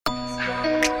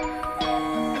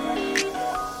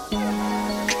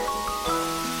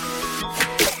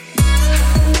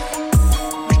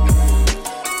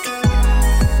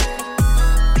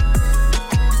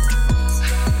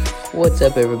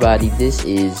What's up, everybody? This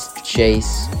is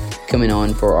Chase coming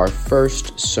on for our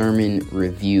first sermon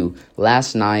review.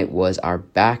 Last night was our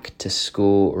back to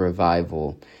school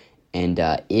revival, and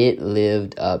it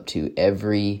lived up to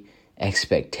every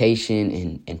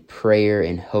expectation and prayer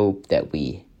and hope that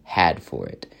we had for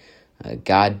it.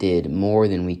 God did more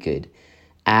than we could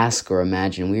ask or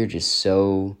imagine. We were just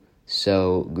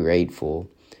so grateful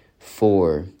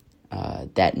for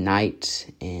that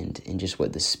night and just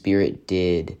what the Spirit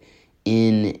did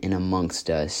in and amongst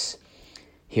us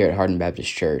here at Hardin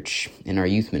Baptist Church in our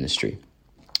youth ministry.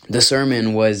 The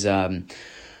sermon was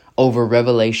over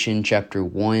Revelation chapter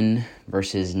 1,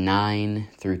 verses 9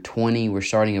 through 20. We're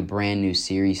starting a brand new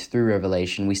series through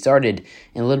Revelation. We started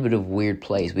in a little bit of a weird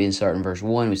place. We didn't start in verse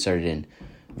 1, we started in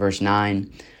verse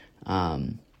 9.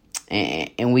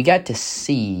 And we got to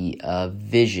see a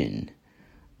vision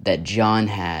that John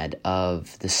had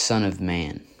of the Son of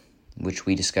Man, which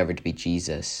we discovered to be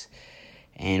Jesus.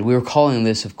 And we were calling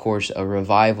this, of course, a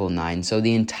revival night. And so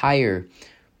the entire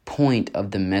point of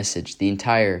the message, the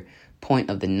entire point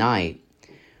of the night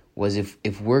was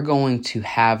if we're going to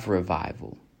have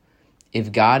revival,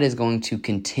 if God is going to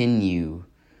continue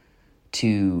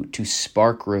to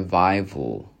spark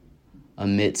revival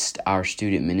amidst our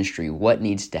student ministry, what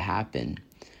needs to happen?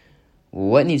 Well,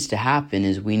 what needs to happen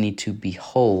is we need to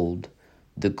behold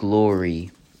the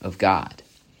glory of God.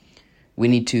 We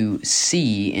need to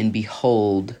see and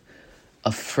behold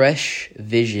a fresh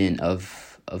vision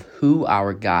of who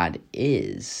our God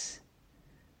is,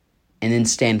 and then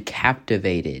stand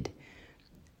captivated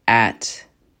at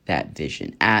that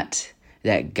vision, at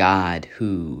that God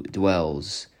who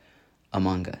dwells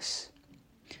among us.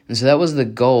 And so that was the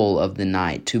goal of the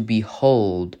night, to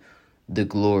behold the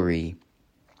glory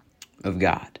of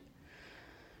God.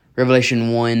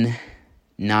 Revelation 1,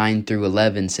 9 through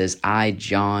 11 says, I,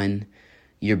 John,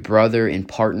 your brother and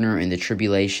partner in the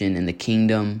tribulation and the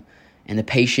kingdom and the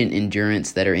patient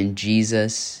endurance that are in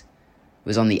Jesus,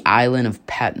 was on the island of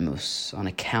Patmos on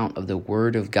account of the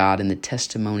word of God and the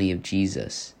testimony of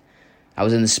Jesus. I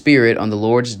was in the Spirit on the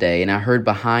Lord's day, and I heard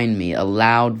behind me a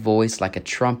loud voice like a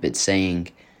trumpet saying,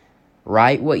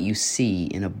 write what you see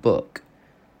in a book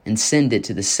and send it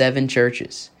to the 7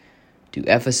 churches, to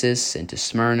Ephesus and to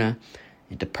Smyrna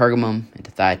and to Pergamum and to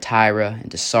Thyatira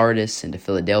and to Sardis and to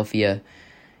Philadelphia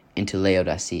and to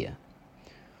Laodicea.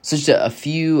 So just a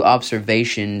few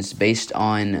observations based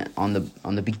on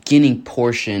the beginning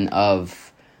portion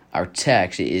of our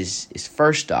text is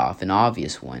first off an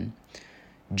obvious one.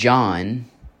 John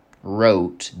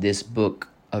wrote this book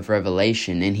of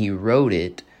Revelation, and he wrote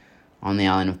it on the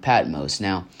island of Patmos.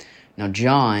 Now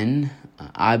John,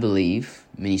 I believe,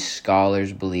 many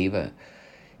scholars believe,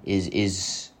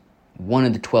 is one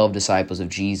of the 12 disciples of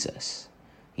Jesus.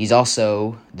 He's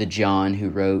also the John who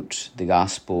wrote the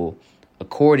gospel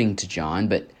according to John,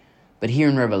 but here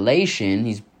in Revelation,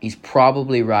 he's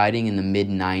probably writing in the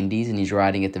mid-90s, and he's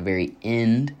writing at the very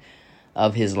end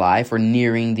of his life, or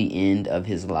nearing the end of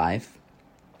his life.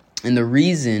 And the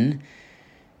reason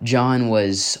John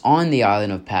was on the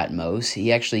island of Patmos,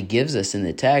 he actually gives us in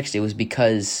the text, it was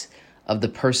because of the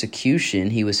persecution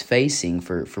he was facing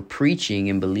for preaching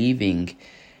and believing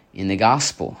in the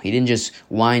gospel. He didn't just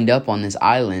wind up on this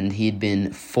island. He had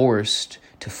been forced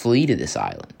to flee to this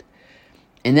island.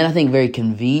 And then I think very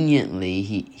conveniently,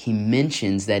 he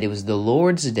mentions that it was the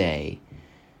Lord's day.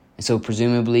 And so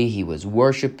presumably he was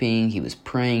worshiping, he was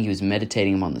praying, he was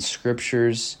meditating upon the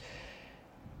scriptures.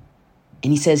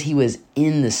 And he says he was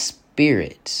in the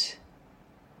Spirit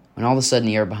when all of a sudden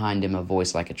he heard behind him a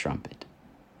voice like a trumpet.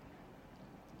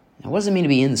 Now, what does it mean to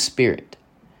be in the Spirit?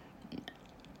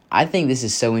 I think this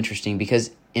is so interesting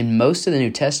because in most of the New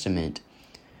Testament,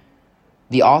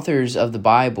 the authors of the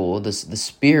Bible, the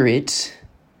Spirit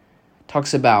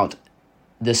talks about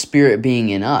the Spirit being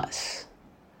in us.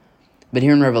 But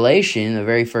here in Revelation, the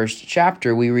very first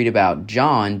chapter, we read about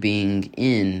John being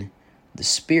in the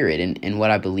Spirit. And what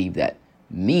I believe that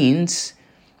means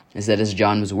is that as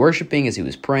John was worshiping, as he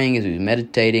was praying, as he was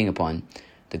meditating upon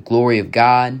the glory of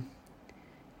God,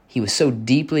 he was so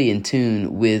deeply in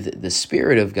tune with the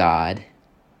Spirit of God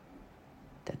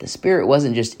that the Spirit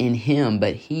wasn't just in him,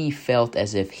 but he felt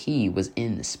as if he was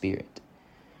in the Spirit.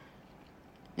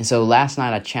 And so last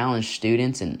night I challenged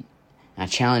students, and I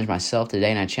challenge myself today,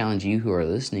 and I challenge you who are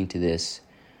listening to this.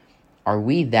 Are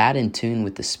we that in tune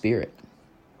with the Spirit?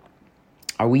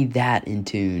 Are we that in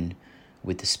tune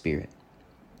with the Spirit?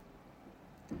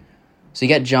 So you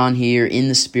got John here in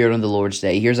the Spirit on the Lord's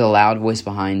day. He hears a loud voice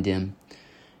behind him.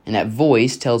 And that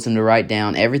voice tells him to write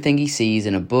down everything he sees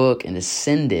in a book and to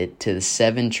send it to the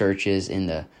 7 churches in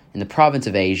the province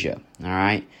of Asia. All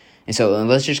right. And so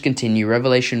let's just continue.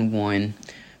 Revelation 1,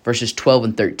 verses 12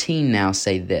 and 13 now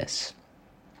say this.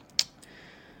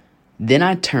 Then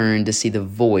I turned to see the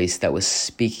voice that was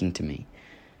speaking to me.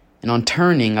 And on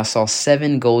turning, I saw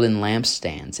 7 golden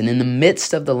lampstands. And in the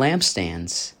midst of the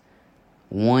lampstands,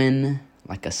 one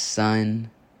like a son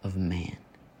of man.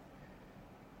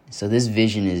 So this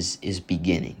vision is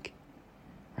beginning.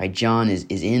 Right? John is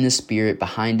in the Spirit.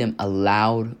 Behind him, a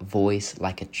loud voice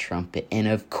like a trumpet. And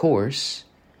of course,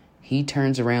 he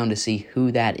turns around to see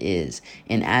who that is.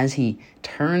 And as he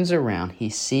turns around, he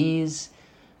sees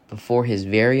before his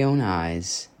very own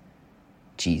eyes,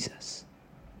 Jesus.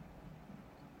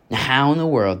 Now, how in the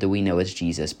world do we know it's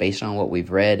Jesus based on what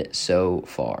we've read so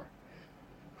far?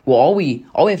 Well, all we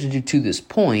have to do to this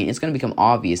point, it's going to become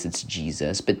obvious it's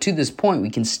Jesus. But to this point, we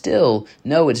can still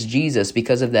know it's Jesus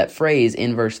because of that phrase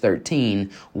in verse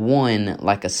 13, one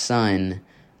like a son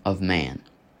of man.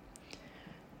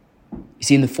 You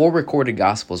see, in the 4 recorded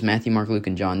Gospels, Matthew, Mark, Luke,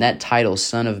 and John, that title,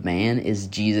 Son of Man, is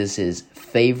Jesus'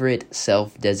 favorite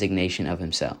self-designation of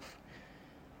himself.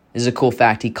 This is a cool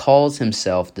fact. He calls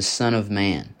himself the Son of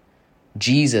Man.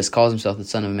 Jesus calls himself the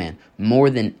Son of Man more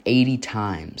than 80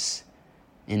 times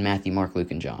in Matthew, Mark,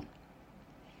 Luke, and John.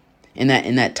 In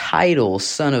that title,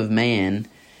 Son of Man,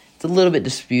 it's a little bit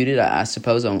disputed, I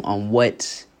suppose, on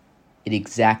what it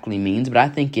exactly means, but I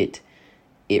think it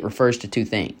refers to 2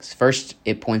 things. First,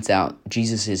 it points out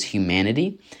Jesus'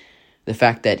 humanity, the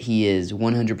fact that he is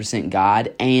 100%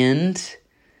 God and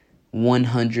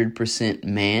 100%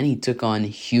 man. He took on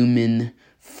human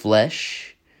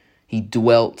flesh. He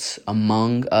dwelt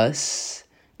among us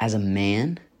as a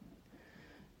man.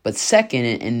 But second,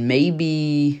 and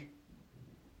maybe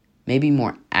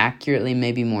more accurately,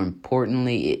 maybe more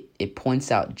importantly, it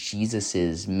points out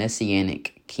Jesus'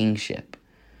 messianic kingship.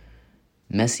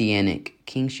 Messianic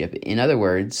kingship. In other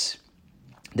words,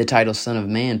 the title Son of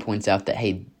Man points out that,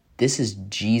 hey, this is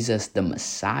Jesus the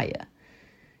Messiah.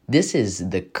 This is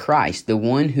the Christ, the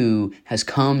one who has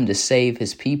come to save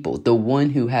his people, the one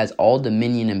who has all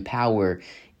dominion and power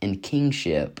and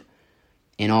kingship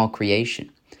in all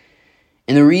creation.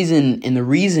 And the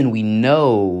reason we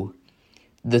know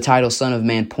the title Son of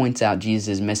Man points out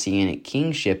Jesus' messianic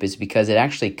kingship is because it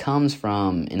actually comes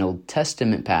from an Old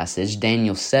Testament passage,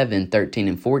 Daniel 7, 13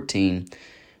 and 14,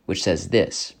 which says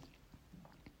this.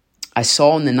 I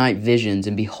saw in the night visions,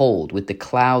 and behold, with the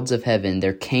clouds of heaven,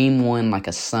 there came one like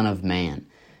a son of man.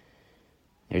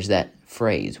 There's that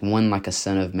phrase, one like a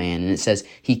son of man. And it says,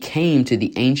 he came to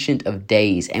the Ancient of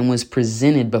Days and was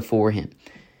presented before him.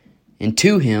 And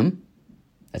to him,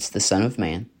 that's the Son of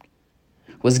Man,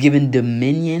 was given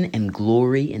dominion and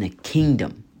glory and a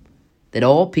kingdom, that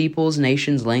all peoples,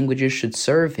 nations, languages should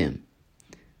serve him.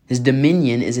 His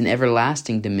dominion is an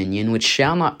everlasting dominion which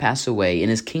shall not pass away, and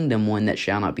his kingdom one that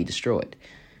shall not be destroyed.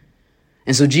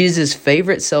 And so Jesus'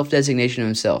 favorite self-designation of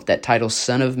himself, that title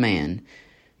Son of Man,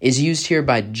 is used here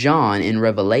by John in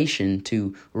Revelation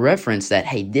to reference that,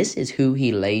 hey, this is who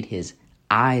he laid his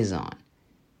eyes on.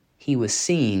 He was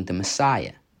seeing the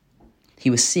Messiah. He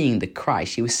was seeing the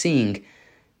Christ. He was seeing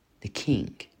the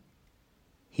King.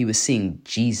 He was seeing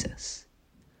Jesus.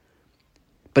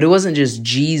 But it wasn't just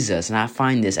Jesus, and I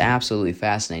find this absolutely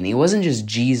fascinating. It wasn't just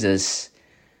Jesus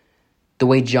the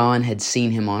way John had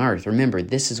seen him on earth. Remember,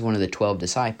 this is one of the 12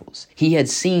 disciples. He had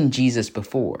seen Jesus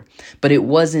before, but it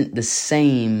wasn't the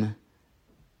same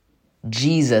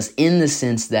Jesus in the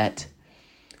sense that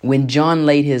when John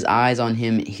laid his eyes on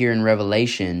him here in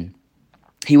Revelation,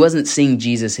 he wasn't seeing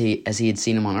Jesus as he had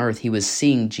seen him on earth. He was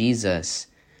seeing Jesus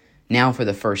now for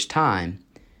the first time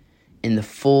in the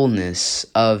fullness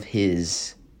of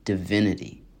his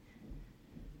divinity.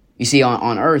 You see,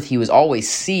 on earth, he was always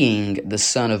seeing the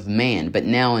Son of Man. But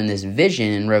now in this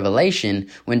vision in Revelation,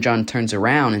 when John turns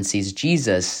around and sees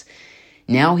Jesus,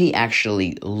 now he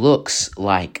actually looks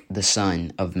like the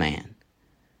Son of Man.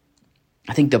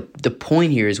 I think the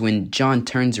point here is when John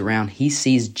turns around, he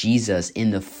sees Jesus in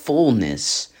the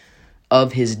fullness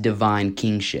of his divine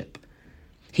kingship.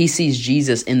 He sees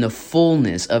Jesus in the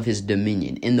fullness of his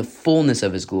dominion, in the fullness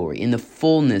of his glory, in the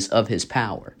fullness of his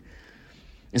power.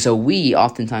 And so we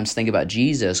oftentimes think about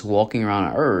Jesus walking around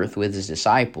on earth with his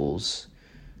disciples,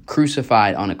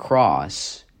 crucified on a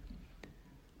cross.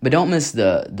 But don't miss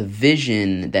the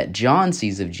vision that John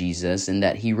sees of Jesus and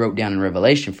that he wrote down in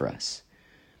Revelation for us.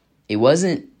 It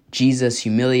wasn't Jesus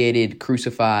humiliated,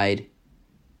 crucified,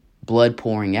 blood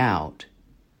pouring out.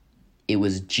 It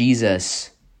was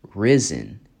Jesus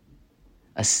risen,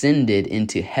 ascended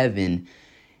into heaven,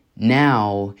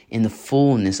 now in the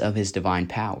fullness of his divine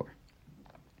power.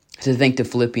 So think to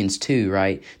Philippians 2,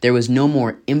 right? There was no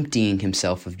more emptying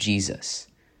himself of Jesus.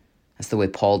 That's the way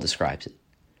Paul describes it.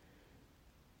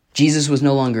 Jesus was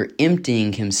no longer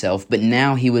emptying himself, but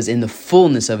now he was in the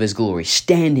fullness of his glory,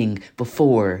 standing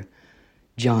before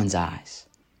John's eyes.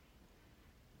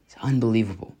 It's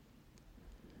unbelievable.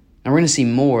 Now we're going to see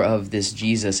more of this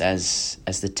Jesus as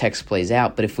the text plays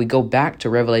out, but if we go back to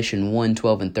Revelation 1,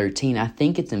 12, and 13, I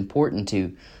think it's important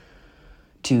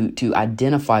to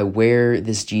identify where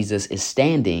this Jesus is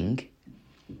standing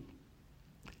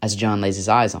as John lays his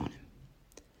eyes on him.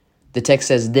 The text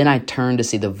says, "Then I turned to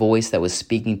see the voice that was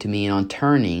speaking to me, and on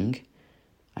turning,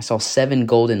 I saw 7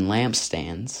 golden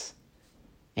lampstands,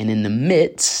 and in the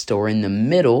midst, or in the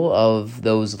middle of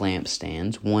those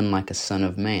lampstands, one like a son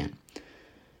of man."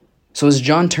 So as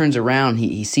John turns around,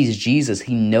 he sees Jesus.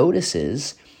 He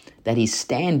notices that he's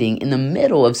standing in the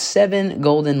middle of 7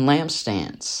 golden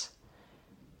lampstands.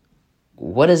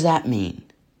 What does that mean?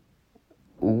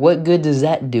 What good does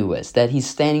that do us, that he's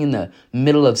standing in the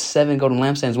middle of 7 golden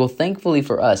lampstands? Well, thankfully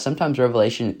for us, sometimes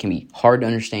Revelation can be hard to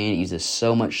understand. It uses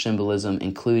so much symbolism,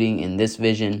 including in this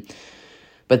vision.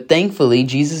 But thankfully,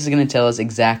 Jesus is going to tell us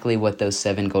exactly what those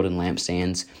 7 golden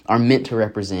lampstands are meant to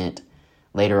represent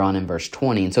later on in verse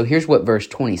 20. And so here's what verse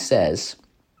 20 says.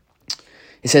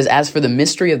 It says, "As for the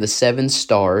mystery of the 7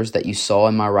 stars that you saw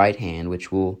in my right hand,"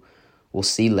 which we'll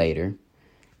see later,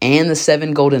 "and the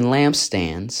 7 golden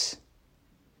lampstands,"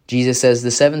 Jesus says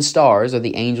the 7 stars are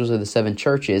the angels of the 7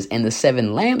 churches, and the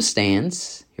 7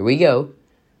 lampstands, here we go,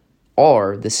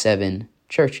 are the 7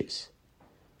 churches.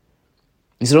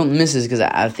 And so don't miss this, because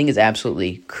I think it's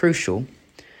absolutely crucial.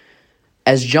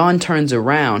 As John turns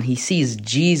around, he sees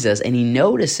Jesus, and he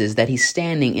notices that he's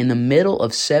standing in the middle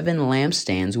of 7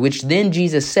 lampstands, which then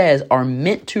Jesus says are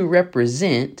meant to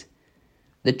represent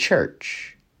the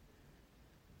church,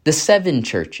 the 7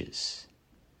 churches.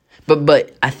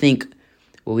 But I think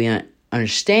what we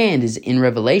understand is in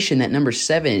Revelation that number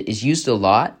 7 is used a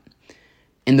lot.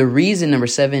 And the reason number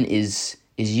 7 is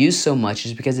used so much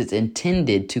is because it's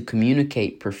intended to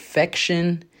communicate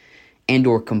perfection and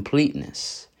or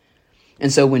completeness.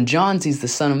 And so when John sees the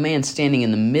Son of Man standing in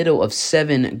the middle of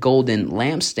 7 golden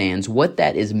lampstands, what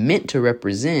that is meant to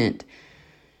represent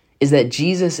is that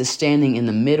Jesus is standing in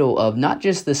the middle of not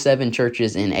just the 7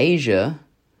 churches in Asia,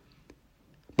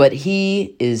 but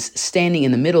he is standing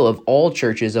in the middle of all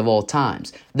churches of all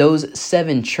times. Those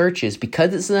 7 churches,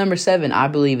 because it's the number 7, I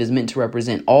believe is meant to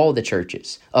represent all the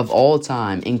churches of all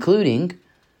time, including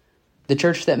the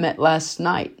church that met last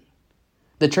night,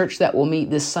 the church that will meet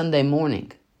this Sunday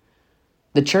morning,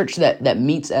 the church that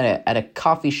meets at a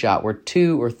coffee shop where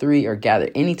 2 or 3 are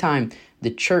gathered. Anytime the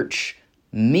church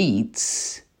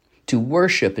meets to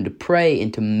worship and to pray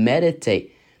and to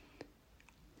meditate,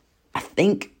 I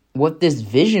think what this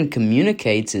vision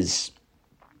communicates is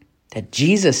that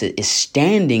Jesus is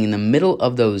standing in the middle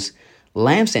of those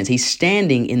lampstands. He's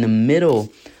standing in the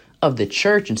middle of the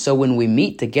church. And so when we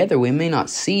meet together, we may not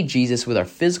see Jesus with our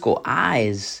physical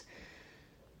eyes,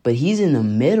 but he's in the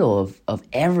middle of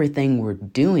everything we're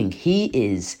doing. He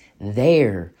is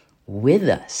there with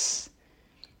us.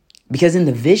 Because in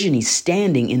the vision, he's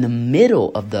standing in the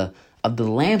middle of the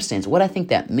lampstands. What I think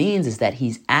that means is that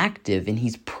he's active and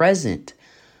he's present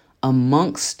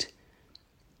amongst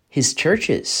his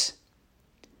churches.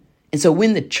 And so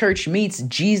when the church meets,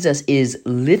 Jesus is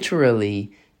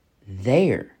literally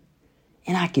there.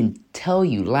 And I can tell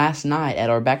you, last night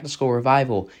at our back to school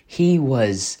revival, he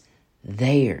was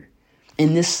there.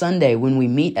 And this Sunday, when we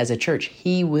meet as a church,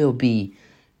 he will be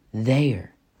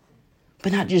there.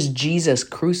 But not just Jesus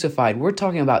crucified. We're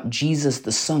talking about Jesus,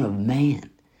 the Son of Man.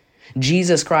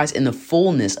 Jesus Christ in the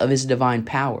fullness of his divine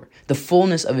power, the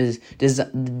fullness of his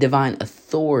divine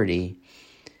authority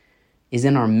is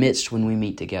in our midst when we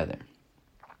meet together.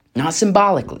 Not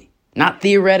symbolically, not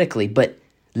theoretically, but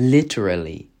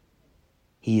literally,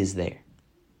 he is there.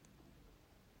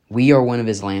 We are one of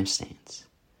his lampstands.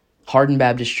 Hardin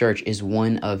Baptist Church is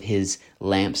one of his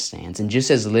lampstands. And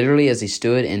just as literally as he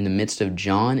stood in the midst of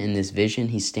John in this vision,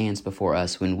 he stands before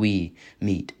us when we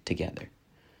meet together.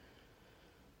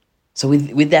 So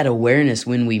with that awareness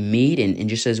when we meet and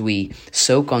just as we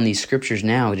soak on these scriptures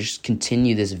now, just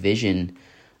continue this vision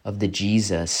of the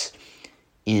Jesus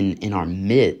in our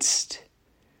midst.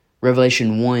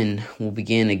 Revelation 1 will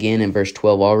begin again in verse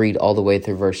 12. I'll read all the way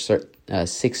through verse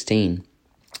 16.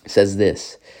 It says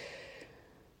this: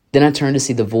 "Then I turned to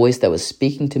see the voice that was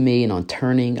speaking to me, and on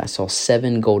turning I saw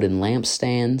 7 golden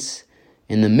lampstands.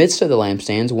 In the midst of the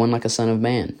lampstands, one like a son of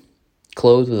man,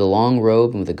 clothed with a long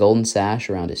robe and with a golden sash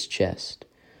around his chest.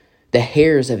 The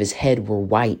hairs of his head were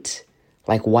white,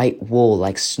 like white wool,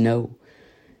 like snow.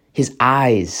 His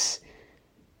eyes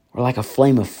were like a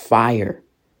flame of fire.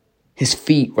 His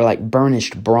feet were like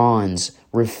burnished bronze,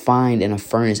 refined in a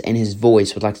furnace, and his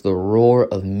voice was like the roar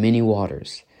of many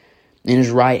waters. In his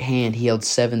right hand he held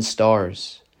 7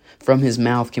 stars. From his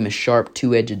mouth came a sharp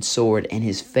 2-edged sword, and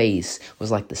his face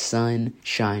was like the sun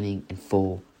shining in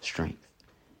full strength.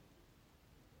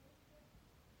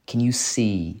 Can you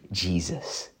see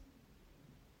Jesus?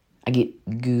 I get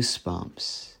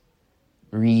goosebumps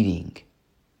reading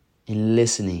and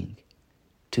listening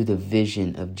to the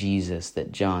vision of Jesus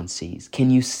that John sees. Can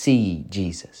you see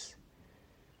Jesus?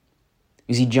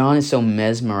 You see, John is so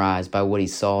mesmerized by what he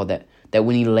saw that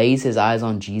when he lays his eyes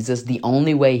on Jesus, the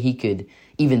only way he could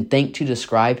even think to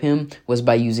describe him was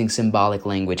by using symbolic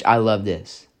language. I love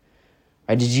this.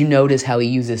 Right? Did you notice how he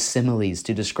uses similes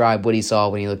to describe what he saw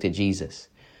when he looked at Jesus?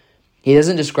 He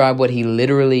doesn't describe what he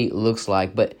literally looks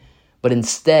like, but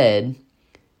instead,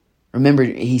 remember,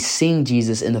 he's seeing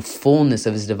Jesus in the fullness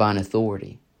of his divine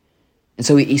authority. And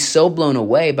so he's so blown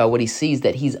away by what he sees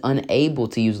that he's unable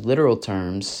to use literal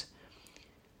terms.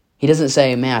 He doesn't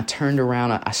say, man, I turned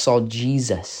around, I saw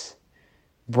Jesus,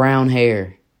 brown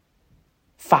hair,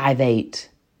 5'8",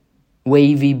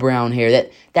 wavy brown hair.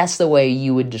 That's the way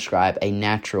you would describe a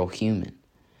natural human.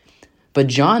 But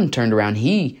John turned around,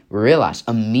 he realized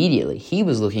immediately he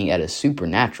was looking at a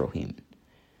supernatural human.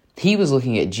 He was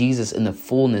looking at Jesus in the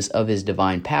fullness of his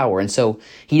divine power. And so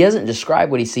he doesn't describe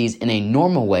what he sees in a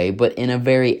normal way, but in a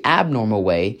very abnormal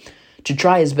way to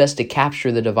try his best to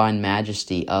capture the divine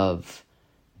majesty of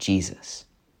Jesus.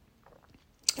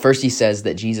 First, he says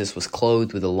that Jesus was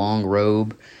clothed with a long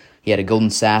robe. He had a golden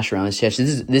sash around his chest.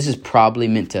 This is probably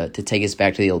meant to take us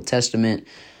back to the Old Testament.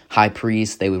 High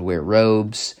priests, they would wear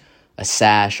robes, a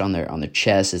sash on their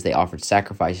chest as they offered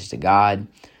sacrifices to God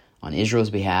on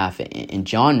Israel's behalf. And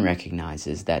John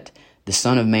recognizes that the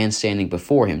Son of Man standing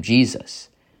before him, Jesus,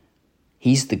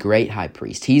 he's the great high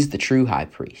priest. He's the true high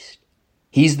priest.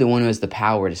 He's the one who has the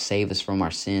power to save us from our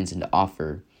sins and to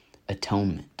offer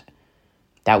atonement.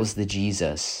 That was the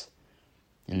Jesus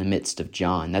in the midst of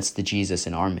John. That's the Jesus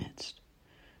in our midst.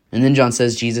 And then John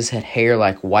says Jesus had hair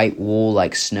like white wool,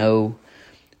 like snow.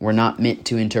 We're not meant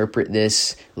to interpret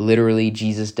this literally.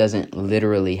 Jesus doesn't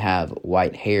literally have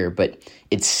white hair, but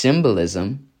it's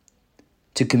symbolism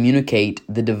to communicate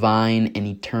the divine and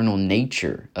eternal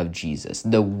nature of Jesus,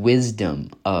 the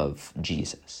wisdom of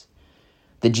Jesus.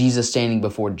 The Jesus standing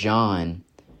before John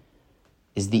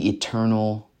is the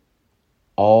eternal,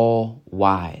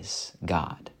 all-wise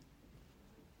God.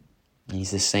 And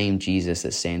he's the same Jesus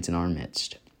that stands in our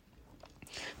midst.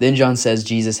 Then John says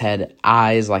Jesus had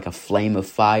eyes like a flame of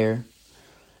fire.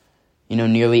 You know,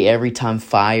 nearly every time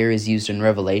fire is used in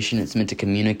Revelation, it's meant to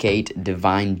communicate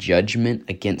divine judgment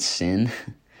against sin.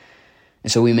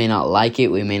 And so we may not like it,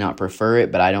 we may not prefer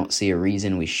it, but I don't see a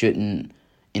reason we shouldn't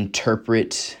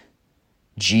interpret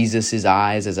Jesus'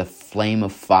 eyes as a flame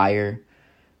of fire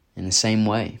in the same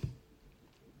way.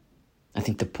 I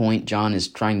think the point John is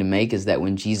trying to make is that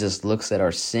when Jesus looks at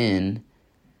our sin,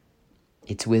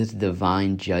 it's with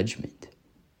divine judgment.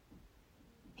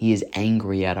 He is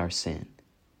angry at our sin.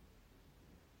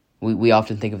 We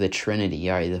often think of the Trinity,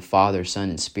 right? The Father, Son,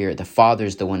 and Spirit. The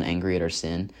Father's the one angry at our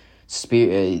sin.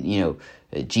 Spirit,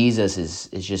 Jesus is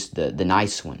just the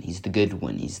nice one. He's the good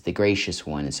one. He's the gracious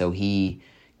one. And so he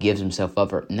gives himself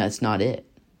up. And that's not it.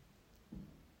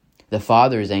 The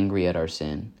Father is angry at our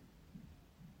sin.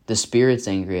 The Spirit's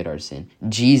angry at our sin.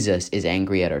 Jesus is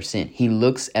angry at our sin. He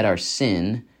looks at our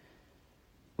sin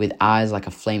with eyes like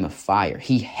a flame of fire.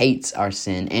 He hates our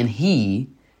sin, and he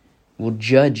will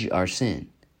judge our sin.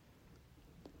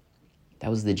 That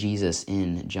was the Jesus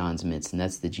in John's midst, and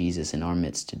that's the Jesus in our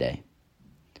midst today.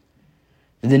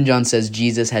 And then John says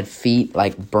Jesus had feet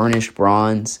like burnished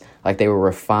bronze, like they were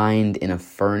refined in a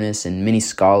furnace, and many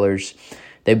scholars,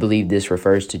 they believe this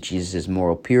refers to Jesus'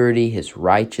 moral purity, his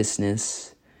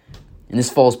righteousness. And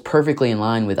this falls perfectly in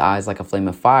line with eyes like a flame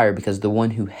of fire, because the one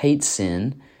who hates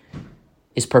sin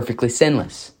is perfectly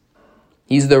sinless.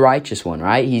 He's the righteous one,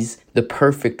 right? He's the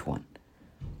perfect one.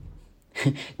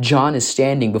 John is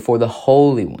standing before the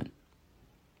Holy One.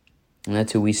 And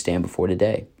that's who we stand before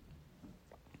today.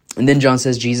 And then John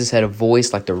says Jesus had a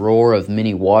voice like the roar of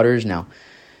many waters. Now,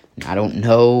 I don't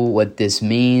know what this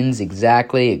means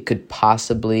exactly. It could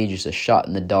possibly, just a shot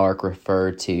in the dark,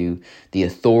 refer to the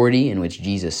authority in which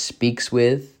Jesus speaks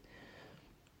with.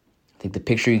 I think the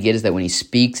picture you get is that when he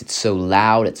speaks, it's so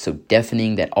loud, it's so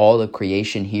deafening that all of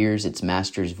creation hears its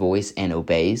master's voice and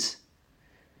obeys.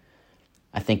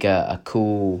 I think a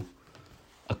cool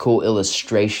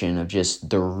illustration of just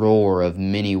the roar of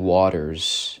many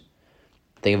waters.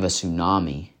 Think of a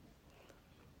tsunami.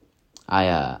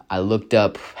 I looked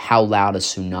up how loud a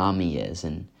tsunami is,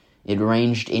 and it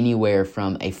ranged anywhere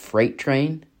from a freight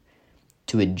train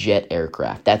to a jet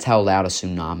aircraft. That's how loud a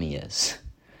tsunami is.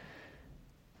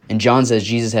 And John says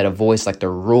Jesus had a voice like the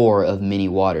roar of many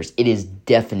waters. It is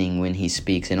deafening when he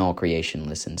speaks and all creation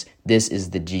listens. This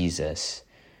is the Jesus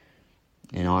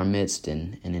in our midst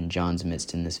and in John's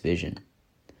midst in this vision.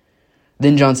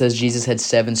 Then John says Jesus had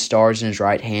 7 stars in his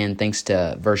right hand. Thanks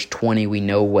to verse 20, we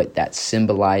know what that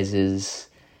symbolizes.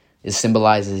 It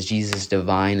symbolizes Jesus'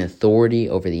 divine authority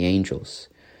over the angels.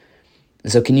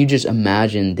 And so can you just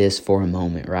imagine this for a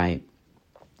moment, right?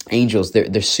 Angels,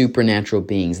 they're supernatural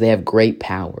beings. They have great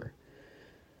power.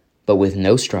 But with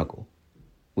no struggle,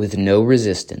 with no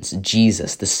resistance,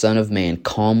 Jesus, the Son of Man,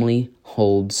 calmly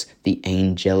holds the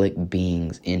angelic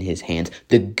beings in his hands.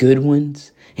 The good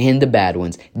ones and the bad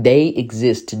ones, they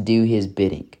exist to do his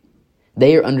bidding.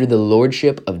 They are under the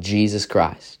lordship of Jesus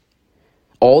Christ.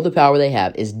 All the power they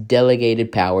have is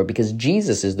delegated power because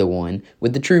Jesus is the one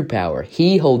with the true power.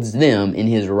 He holds them in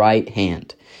his right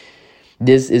hand.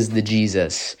 This is the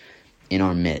Jesus in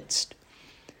our midst.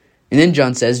 And then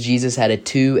John says Jesus had a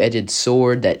 2-edged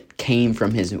sword that came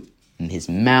from his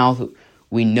mouth.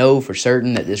 We know for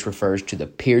certain that this refers to the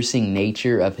piercing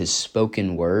nature of his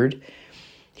spoken word.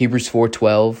 Hebrews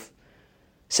 4:12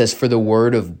 says, "For the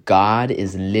word of God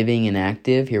is living and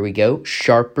active," here we go,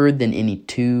 "sharper than any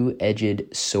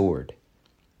 2-edged sword,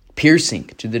 piercing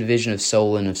to the division of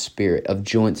soul and of spirit, of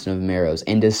joints and of marrows,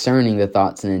 and discerning the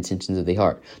thoughts and intentions of the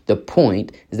heart." The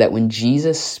point is that when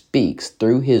Jesus speaks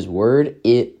through his word,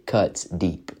 it cuts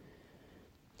deep.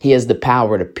 He has the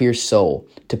power to pierce soul,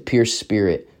 to pierce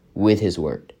spirit with his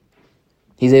word.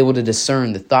 He's able to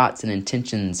discern the thoughts and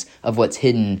intentions of what's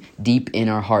hidden deep in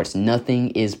our hearts. Nothing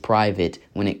is private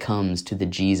when it comes to the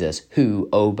Jesus who,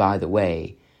 oh, by the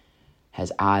way,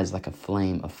 has eyes like a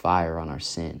flame of fire on our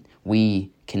sin. We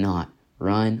cannot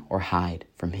run or hide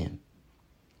from him.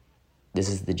 This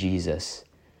is the Jesus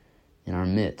in our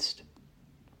midst.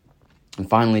 And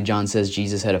finally, John says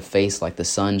Jesus had a face like the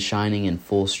sun shining in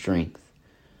full strength.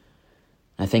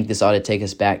 I think this ought to take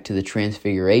us back to the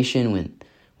transfiguration when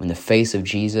the face of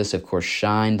Jesus, of course,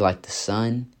 shined like the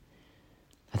sun.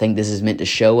 I think this is meant to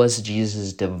show us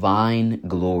Jesus' divine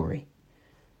glory.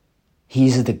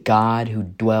 He's the God who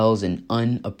dwells in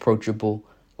unapproachable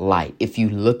light. If you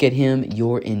look at him,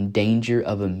 you're in danger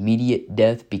of immediate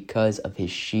death because of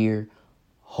his sheer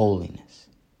holiness.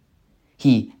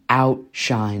 He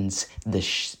outshines the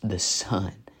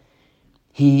sun.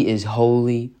 He is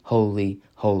holy, holy,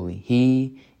 holy.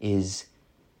 He is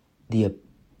the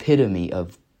epitome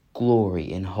of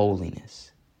glory and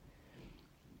holiness.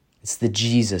 It's the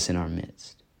Jesus in our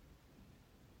midst.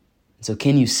 So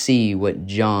can you see what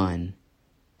John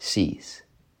sees?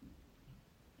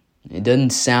 It doesn't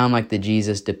sound like the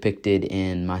Jesus depicted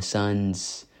in my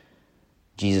son's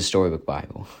Jesus Storybook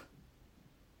Bible.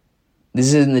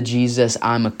 This isn't the Jesus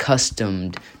I'm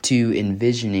accustomed to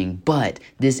envisioning, but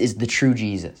this is the true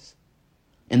Jesus.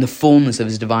 In the fullness of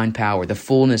his divine power, the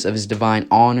fullness of his divine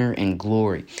honor and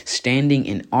glory, standing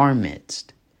in our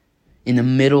midst, in the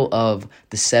middle of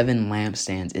the 7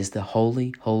 lampstands, is the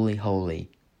holy, holy, holy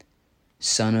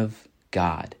Son of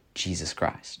God, Jesus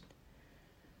Christ.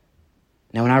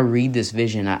 Now, when I read this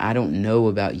vision, I don't know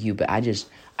about you, but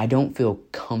I don't feel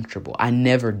comfortable. I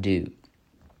never do.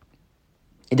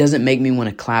 It doesn't make me want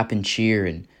to clap and cheer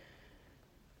and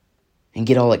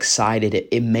get all excited.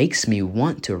 It makes me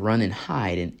want to run and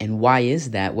hide. And why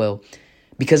is that? Well,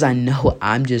 because I know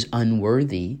I'm just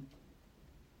unworthy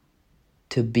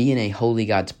to be in a holy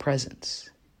God's presence.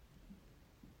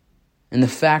 And the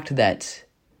fact that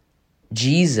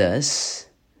Jesus,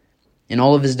 in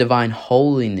all of his divine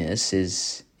holiness,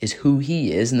 is who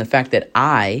he is, and the fact that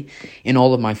I, in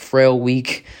all of my frail,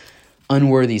 weak,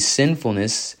 unworthy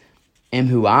sinfulness, am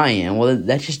who I am, well,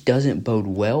 that just doesn't bode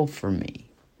well for me.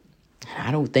 I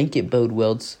don't think it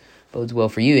bodes well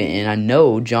for you. And I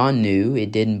know John knew it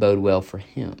didn't bode well for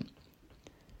him.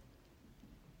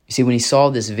 You see, when he saw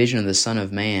this vision of the Son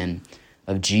of Man,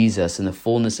 of Jesus, and the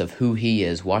fullness of who he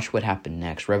is, watch what happened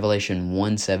next. Revelation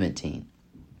 1:17.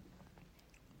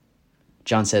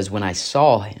 John says, "When I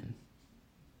saw him,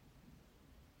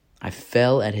 I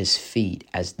fell at his feet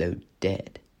as though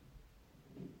dead."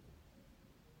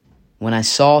 When I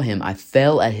saw him, I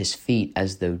fell at his feet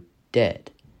as though dead.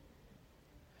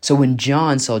 So when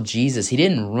John saw Jesus, he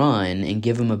didn't run and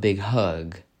give him a big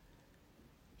hug.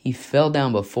 He fell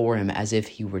down before him as if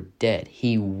he were dead.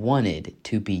 He wanted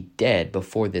to be dead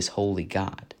before this holy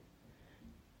God.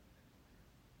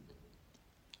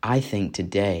 I think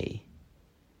today,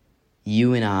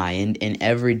 you and I, and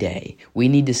every day, we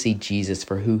need to see Jesus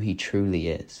for who he truly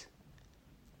is.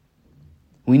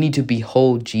 We need to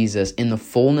behold Jesus in the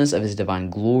fullness of his divine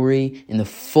glory, in the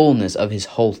fullness of his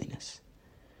holiness.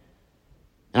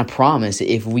 And I promise,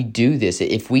 if we do this,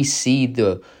 if we see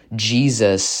the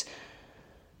Jesus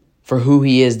for who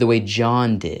he is the way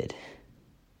John did,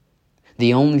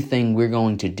 the only thing we're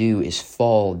going to do is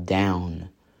fall down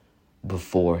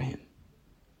before him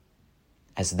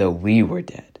as though we were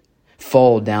dead.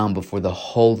 Fall down before the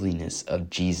holiness of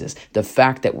Jesus. The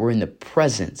fact that we're in the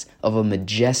presence of a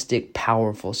majestic,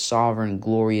 powerful, sovereign,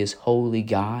 glorious, holy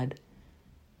God.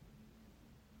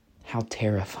 How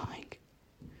terrifying.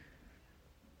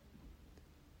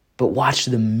 But watch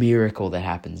the miracle that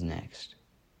happens next.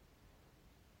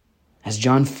 As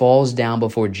John falls down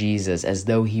before Jesus as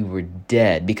though he were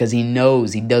dead because he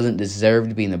knows he doesn't deserve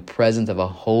to be in the presence of a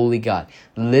holy God.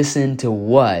 Listen to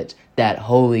what that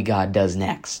holy God does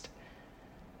next.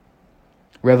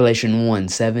 Revelation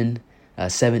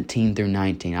 17 through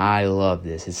 19. I love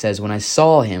this. It says, when I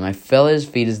saw him, I fell at his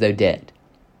feet as though dead.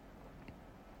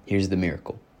 Here's the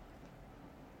miracle.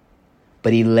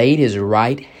 But he laid his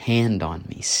right hand on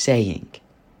me, saying,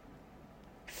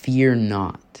 fear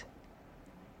not.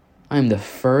 I am the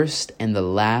first and the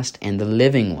last and the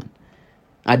living one.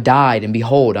 I died, and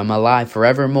behold, I'm alive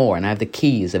forevermore, and I have the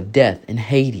keys of death and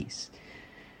Hades.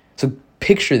 So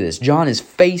picture this. John is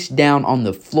face down on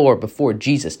the floor before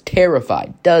Jesus,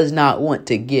 terrified, does not want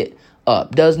to get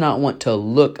up, does not want to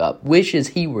look up, wishes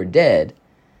he were dead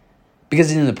because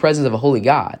he's in the presence of a holy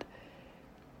God.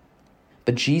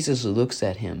 But Jesus looks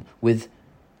at him with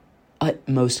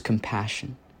utmost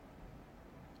compassion.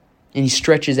 And he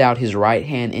stretches out his right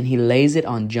hand and he lays it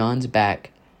on John's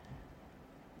back.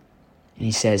 And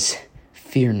he says,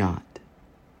 fear not.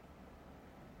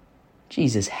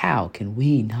 Jesus, how can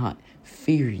we not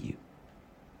fear you?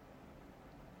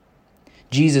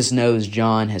 Jesus knows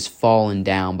John has fallen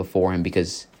down before him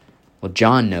because, well,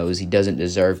 John knows he doesn't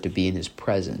deserve to be in his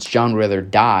presence. John rather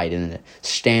died than to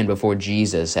stand before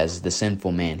Jesus as the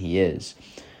sinful man he is.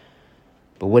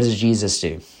 But what does Jesus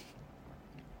do?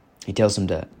 He tells him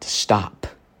to stop,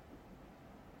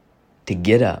 to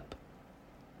get up,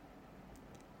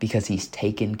 because he's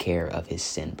taken care of his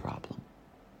sin problem.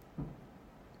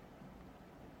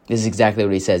 This is exactly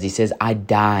what he says. He says, I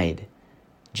died,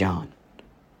 John.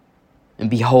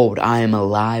 And behold, I am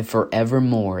alive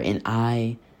forevermore, and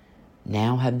I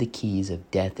now have the keys of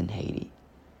death and Hades.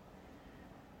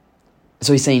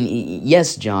 So he's saying,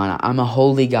 yes, John, I'm a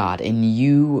holy God, and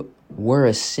you were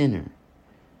a sinner.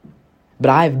 But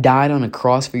I have died on a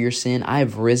cross for your sin. I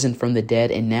have risen from the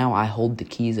dead, and now I hold the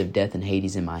keys of death and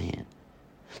Hades in my hand.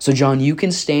 So, John, you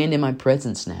can stand in my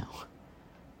presence now.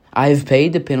 I have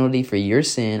paid the penalty for your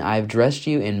sin. I have dressed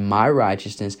you in my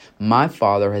righteousness. My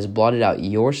Father has blotted out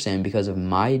your sin because of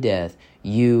my death.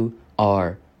 You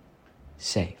are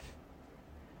safe.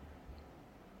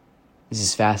 This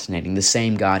is fascinating. The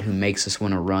same God who makes us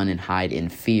want to run and hide in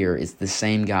fear is the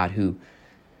same God who,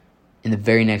 in the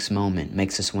very next moment,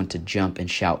 makes us want to jump and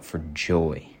shout for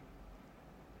joy.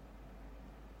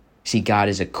 See, God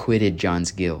has acquitted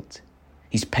John's guilt.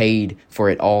 He's paid for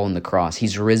it all on the cross.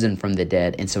 He's risen from the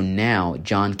dead. And so now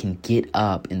John can get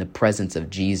up in the presence of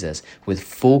Jesus with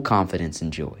full confidence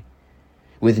and joy,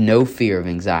 with no fear of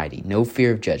anxiety, no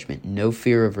fear of judgment, no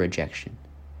fear of rejection.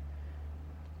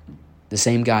 The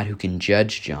same God who can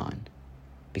judge John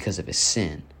because of his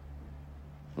sin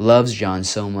loves John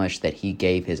so much that he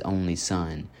gave his only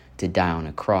son to die on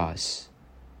a cross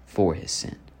for his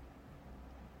sin.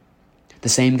 The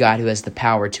same God who has the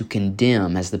power to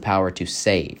condemn has the power to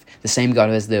save. The same God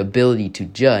who has the ability to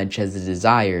judge has the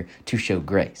desire to show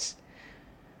grace.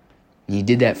 And he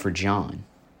did that for John.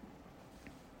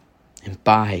 And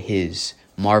by his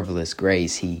marvelous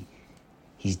grace,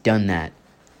 he's done that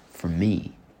for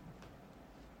me.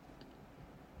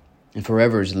 And for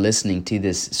whoever's listening to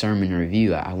this sermon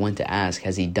review, I want to ask,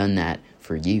 has he done that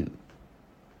for you?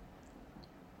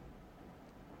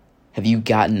 Have you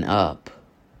gotten up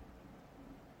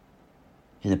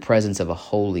in the presence of a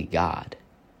holy God?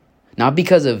 Not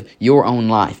because of your own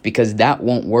life, because that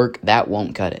won't work, that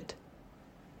won't cut it.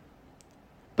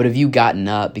 But have you gotten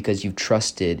up because you've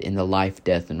trusted in the life,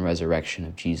 death, and resurrection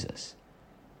of Jesus?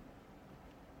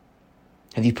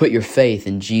 Have you put your faith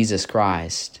in Jesus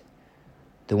Christ,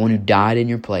 the one who died in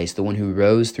your place, the one who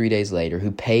rose 3 days later,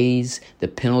 who pays the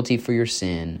penalty for your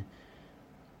sin,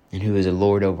 and who is a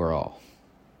Lord over all?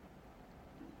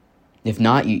 If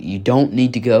not, you don't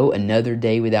need to go another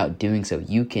day without doing so.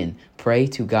 You can pray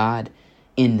to God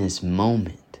in this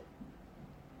moment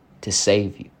to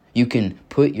save you. You can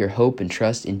put your hope and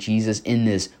trust in Jesus in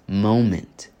this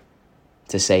moment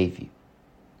to save you.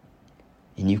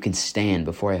 And you can stand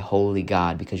before a holy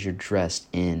God because you're dressed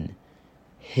in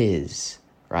His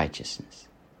righteousness.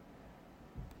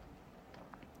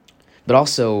 But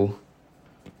also,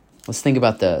 Let's think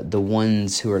about the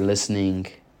ones who are listening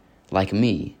like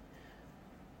me,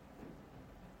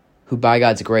 who by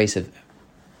God's grace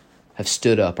have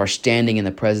stood up, are standing in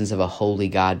the presence of a holy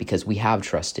God because we have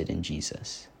trusted in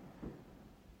Jesus.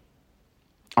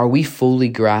 Are we fully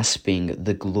grasping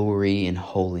the glory and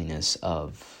holiness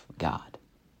of God?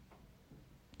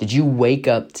 Did you wake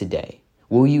up today?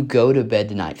 Will you go to bed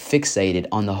tonight fixated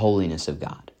on the holiness of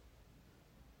God?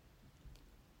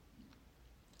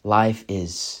 Life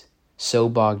is so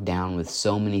bogged down with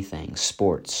so many things: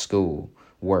 sports, school,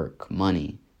 work,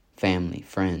 money, family,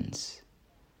 friends.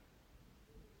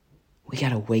 We got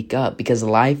to wake up, because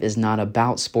life is not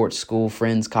about sports, school,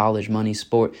 friends, college, money,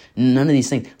 sport. None of these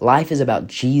things. Life is about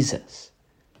Jesus.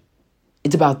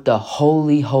 It's about the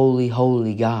holy, holy,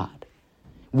 holy God.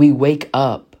 We wake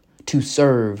up to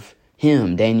serve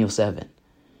Him, Daniel 7.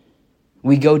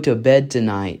 We go to bed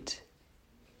tonight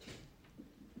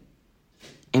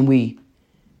and we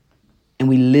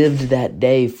lived that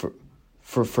day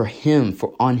for Him,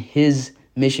 on His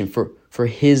mission, for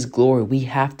His glory. We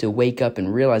have to wake up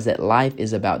and realize that life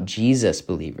is about Jesus,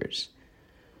 believers.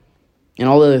 And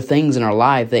all other things in our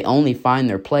life, they only find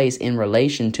their place in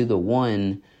relation to the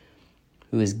one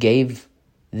who has gave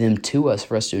them to us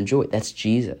for us to enjoy. That's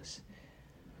Jesus.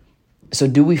 So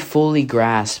do we fully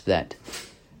grasp that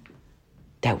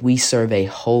we serve a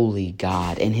holy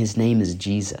God and His name is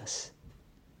Jesus?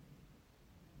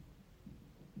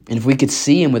 And if we could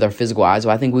see Him with our physical eyes,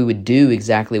 well, I think we would do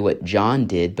exactly what John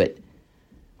did, but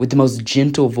with the most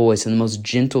gentle voice and the most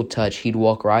gentle touch, He'd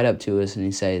walk right up to us and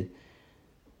He'd say,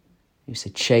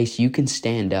 Chase, you can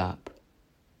stand up.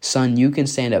 Son, you can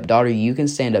stand up. Daughter, you can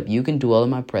stand up. You can dwell in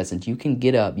my presence. You can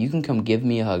get up. You can come give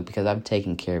me a hug because I've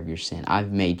taken care of your sin.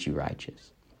 I've made you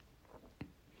righteous.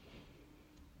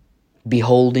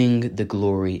 Beholding the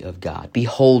glory of God.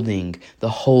 Beholding the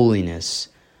holiness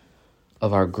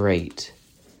of our great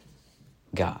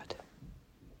God.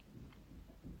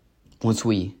 Once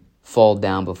we fall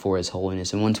down before His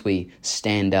holiness, and once we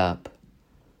stand up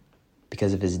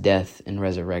because of His death and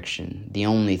resurrection, the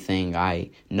only thing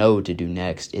I know to do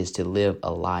next is to live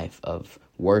a life of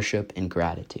worship and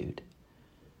gratitude.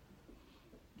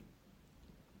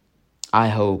 I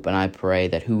hope and I pray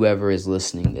that whoever is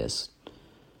listening this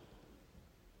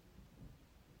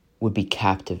would be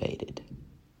captivated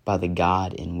by the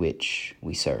God in which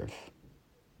we serve,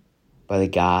 by the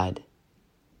God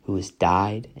who has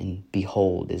died and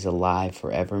behold is alive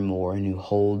forevermore, and who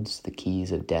holds the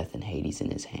keys of death and Hades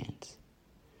in His hands.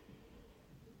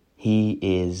 He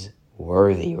is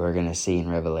worthy, we're going to see in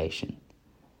Revelation,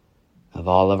 of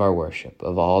all of our worship,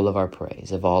 of all of our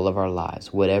praise, of all of our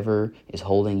lives. Whatever is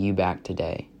holding you back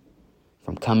today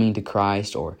from coming to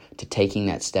Christ or to taking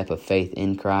that step of faith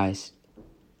in Christ,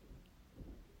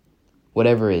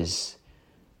 whatever is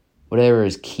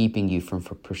keeping you from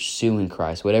pursuing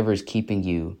Christ, whatever is keeping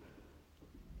you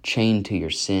chained to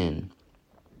your sin,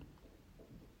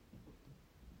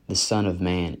 the Son of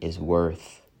Man is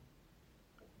worth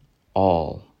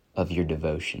all of your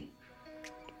devotion.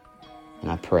 And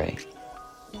I pray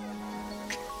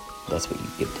that's what you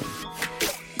give to Him.